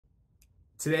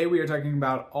Today we are talking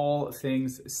about all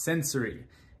things sensory.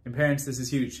 And parents, this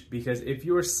is huge because if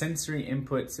your sensory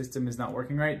input system is not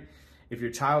working right, if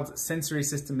your child's sensory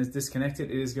system is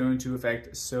disconnected, it is going to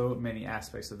affect so many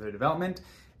aspects of their development.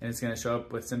 And it's going to show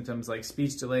up with symptoms like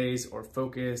speech delays or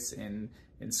focus and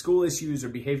school issues or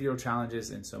behavioral challenges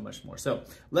and so much more. So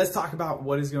let's talk about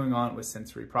what is going on with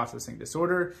sensory processing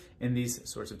disorder and these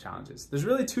sorts of challenges. There's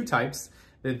really two types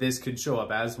that this could show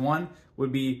up as. One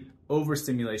would be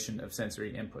overstimulation of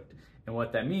sensory input. And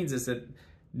what that means is that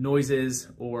noises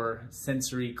or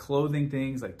sensory clothing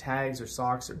things like tags or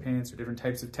socks or pants or different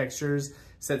types of textures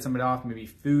set somebody off. Maybe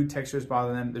food textures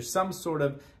bother them. There's some sort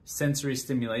of sensory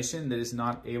stimulation that is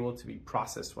not able to be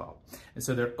processed well. And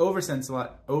so they're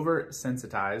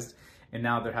oversensitized, and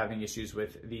now they're having issues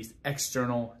with these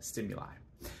external stimuli.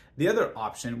 The other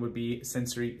option would be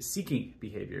sensory seeking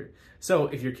behavior. So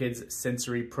if your kid's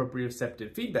sensory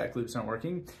proprioceptive feedback loops aren't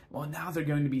working, well, now they're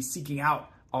going to be seeking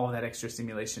out all of that extra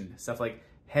stimulation, stuff like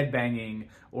head banging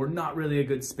or not really a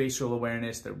good spatial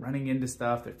awareness. They're running into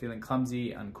stuff, they're feeling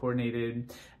clumsy,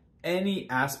 uncoordinated. Any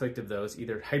aspect of those,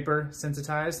 either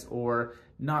hypersensitized or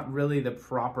not really the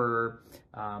proper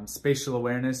spatial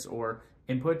awareness or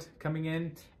input coming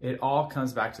in, it all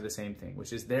comes back to the same thing,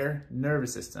 which is their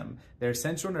nervous system. Their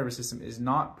central nervous system is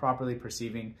not properly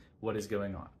perceiving what is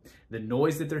going on. The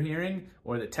noise that they're hearing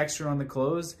or the texture on the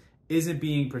clothes isn't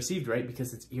being perceived right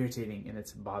because it's irritating and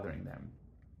it's bothering them.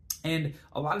 And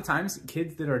a lot of times,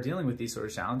 kids that are dealing with these sort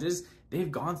of challenges,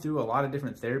 they've gone through a lot of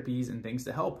different therapies and things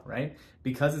to help, right?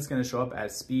 Because it's going to show up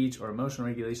as speech or emotional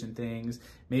regulation things.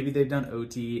 Maybe they've done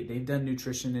OT, they've done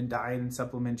nutrition and diet and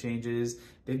supplement changes,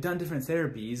 they've done different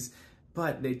therapies,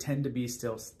 but they tend to be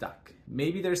still stuck.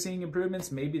 Maybe they're seeing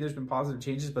improvements, maybe there's been positive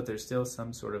changes, but there's still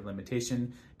some sort of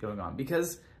limitation going on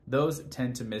because those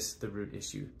tend to miss the root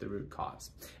issue, the root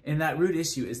cause. And that root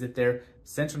issue is that their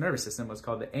central nervous system, what's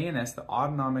called the ANS, the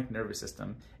autonomic nervous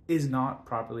system, is not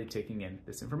properly taking in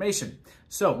this information.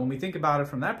 So when we think about it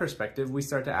from that perspective, we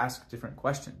start to ask different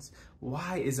questions.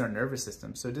 Why is our nervous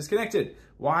system so disconnected?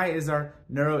 Why is our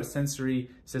neurosensory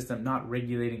system not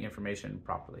regulating information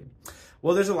properly?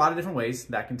 Well, there's a lot of different ways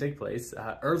that can take place.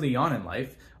 Early on in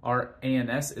life, our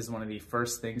ANS is one of the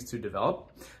first things to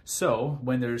develop. So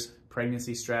when there's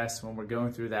pregnancy stress, when we're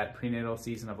going through that prenatal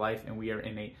season of life and we are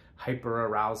in a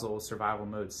hyperarousal survival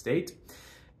mode state,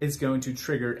 it's going to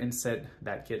trigger and set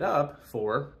that kid up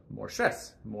for more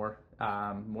stress, more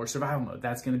survival mode.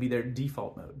 That's going to be their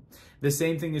default mode. The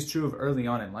same thing is true of early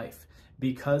on in life.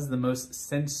 Because the most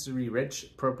sensory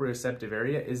rich proprioceptive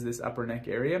area is this upper neck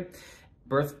area,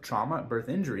 birth trauma, birth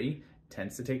injury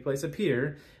tends to take place up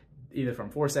here, either from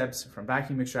forceps, from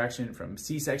vacuum extraction, from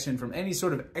C-section, from any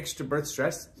sort of extra birth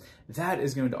stress. That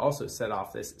is going to also set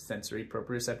off this sensory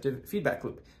proprioceptive feedback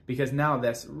loop because now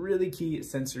this really key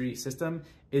sensory system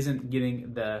isn't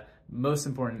getting the most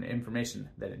important information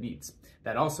that it needs.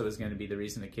 That also is going to be the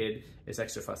reason a kid is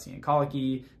extra fussy and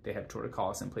colicky. They have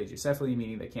torticollis and plagiocephaly,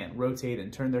 meaning they can't rotate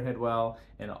and turn their head well,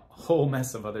 and a whole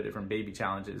mess of other different baby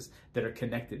challenges that are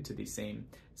connected to these same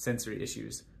sensory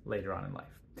issues later on in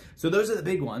life. So those are the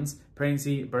big ones: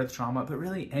 pregnancy, birth trauma, but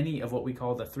really any of what we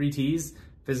call the 3 T's: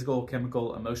 physical,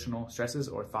 chemical, emotional stresses,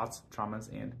 or thoughts,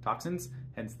 traumas, and toxins,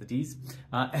 hence the T's.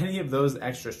 Any of those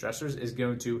extra stressors is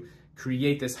going to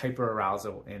create this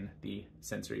hyperarousal in the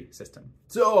sensory system.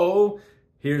 So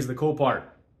here's the cool part.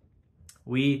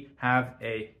 We have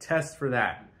a test for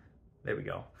that. There we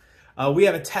go. We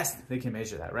have a test that can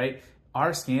measure that, right?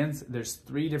 Our scans, there's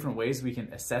 3 different ways we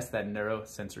can assess that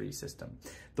neurosensory system.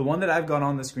 The one that I've got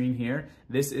on the screen here,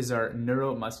 this is our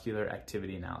neuromuscular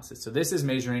activity analysis. So this is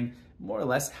measuring more or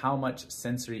less how much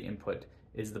sensory input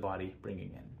is the body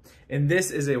bringing in. And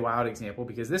this is a wild example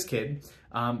because this kid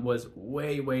was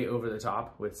way over the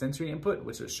top with sensory input,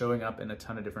 which was showing up in a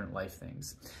ton of different life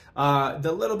things.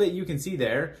 The little bit you can see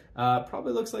there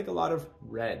probably looks like a lot of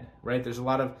red, right? There's a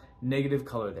lot of negative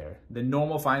color there. The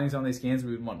normal findings on these scans,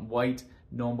 we would want white,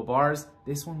 normal bars.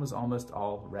 This one was almost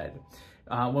all red.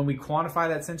 When we quantify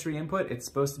that sensory input, it's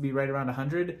supposed to be right around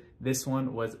 100. This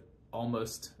one was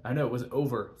it was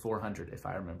over 400 if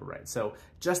I remember right. So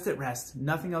just at rest,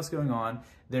 nothing else going on.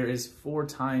 There is 4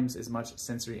 times as much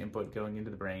sensory input going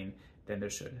into the brain than there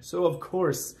should. So of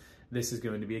course, this is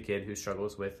going to be a kid who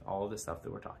struggles with all of the stuff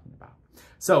that we're talking about.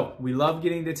 So we love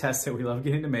getting to test it, we love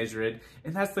getting to measure it,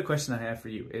 and that's the question I have for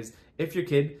you is, if your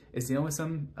kid is dealing with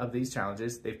some of these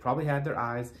challenges, they've probably had their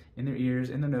eyes, in their ears,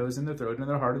 in their nose, in their throat, in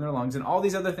their heart, in their lungs, and all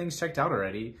these other things checked out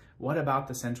already. What about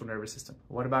the central nervous system?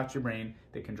 What about your brain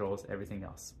that controls everything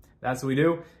else? That's what we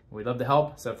do. We'd love to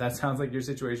help. So if that sounds like your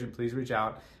situation, please reach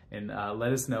out and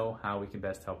let us know how we can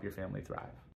best help your family thrive.